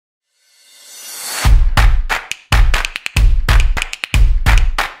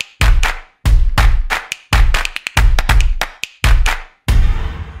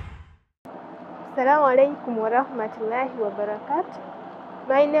Assalamu alaikum wa rahmatullahi wa barakatuh.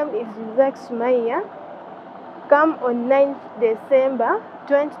 My name is Muzaaki Sumaiya. Come on 9th December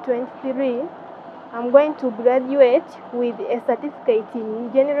 2023, I'm going to graduate with a certificate in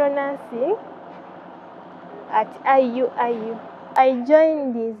general nursing at IUIU. I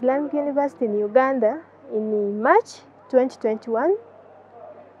joined the Islamic University in Uganda in March 2021.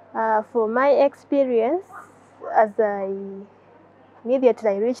 For my experience, as I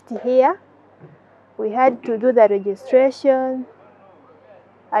immediately reached here, we had to do the registration.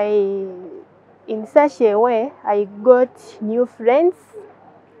 In such a way, I got new friends.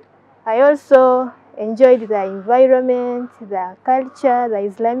 I also enjoyed the environment, the culture, the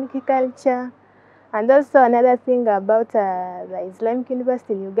Islamic culture, and also another thing about the Islamic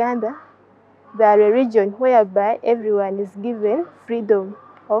University in Uganda, the religion whereby everyone is given freedom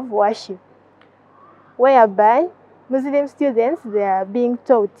of worship, whereby Muslim students, they are being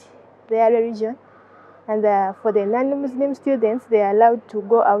taught their religion, and for the non-Muslim students, they are allowed to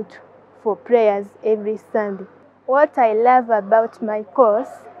go out for prayers every Sunday. What I love about my course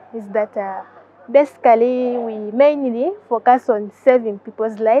is that basically we mainly focus on saving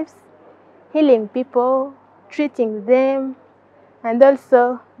people's lives, healing people, treating them, and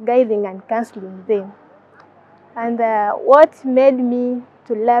also guiding and counseling them. And what made me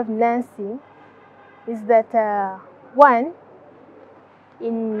to love nursing is that one,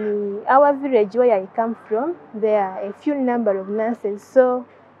 in our village where I come from, there are a few number of nurses. So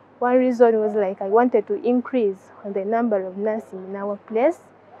one reason was like I wanted to increase on the number of nurses in our place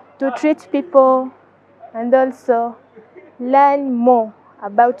to treat people and also learn more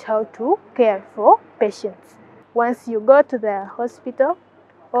about how to care for patients. Once you go to the hospital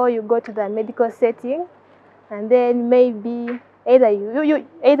or you go to the medical setting, and then maybe either you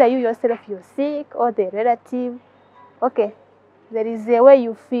yourself you're sick or the relative, okay, there is a way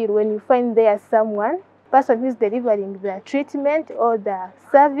you feel when you find there someone, person who is delivering the treatment or the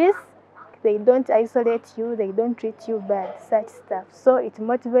service. They don't isolate you, they don't treat you bad, such stuff. So it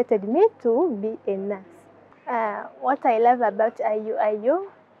motivated me to be a nurse. What I love about IUIU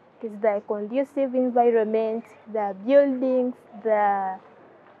is the conducive environment, the buildings, the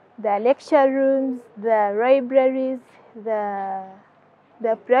lecture rooms, the libraries, the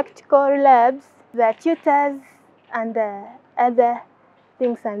practical labs, the tutors, and other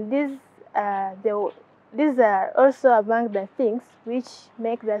things. And these are also among the things which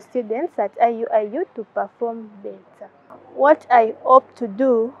make the students at IUIU to perform better. What I hope to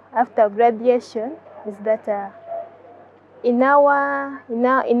do after graduation is that in our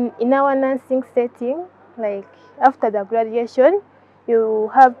nursing setting, like after the graduation,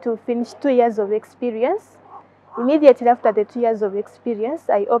 you have to finish 2 years of experience. Immediately after the 2 years of experience,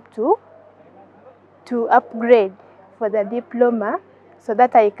 I hope to upgrade for the diploma so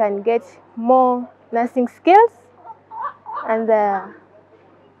that I can get more nursing skills and the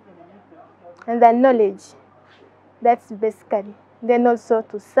knowledge. That's basically. Then also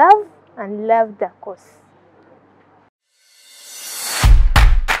to serve and love the course.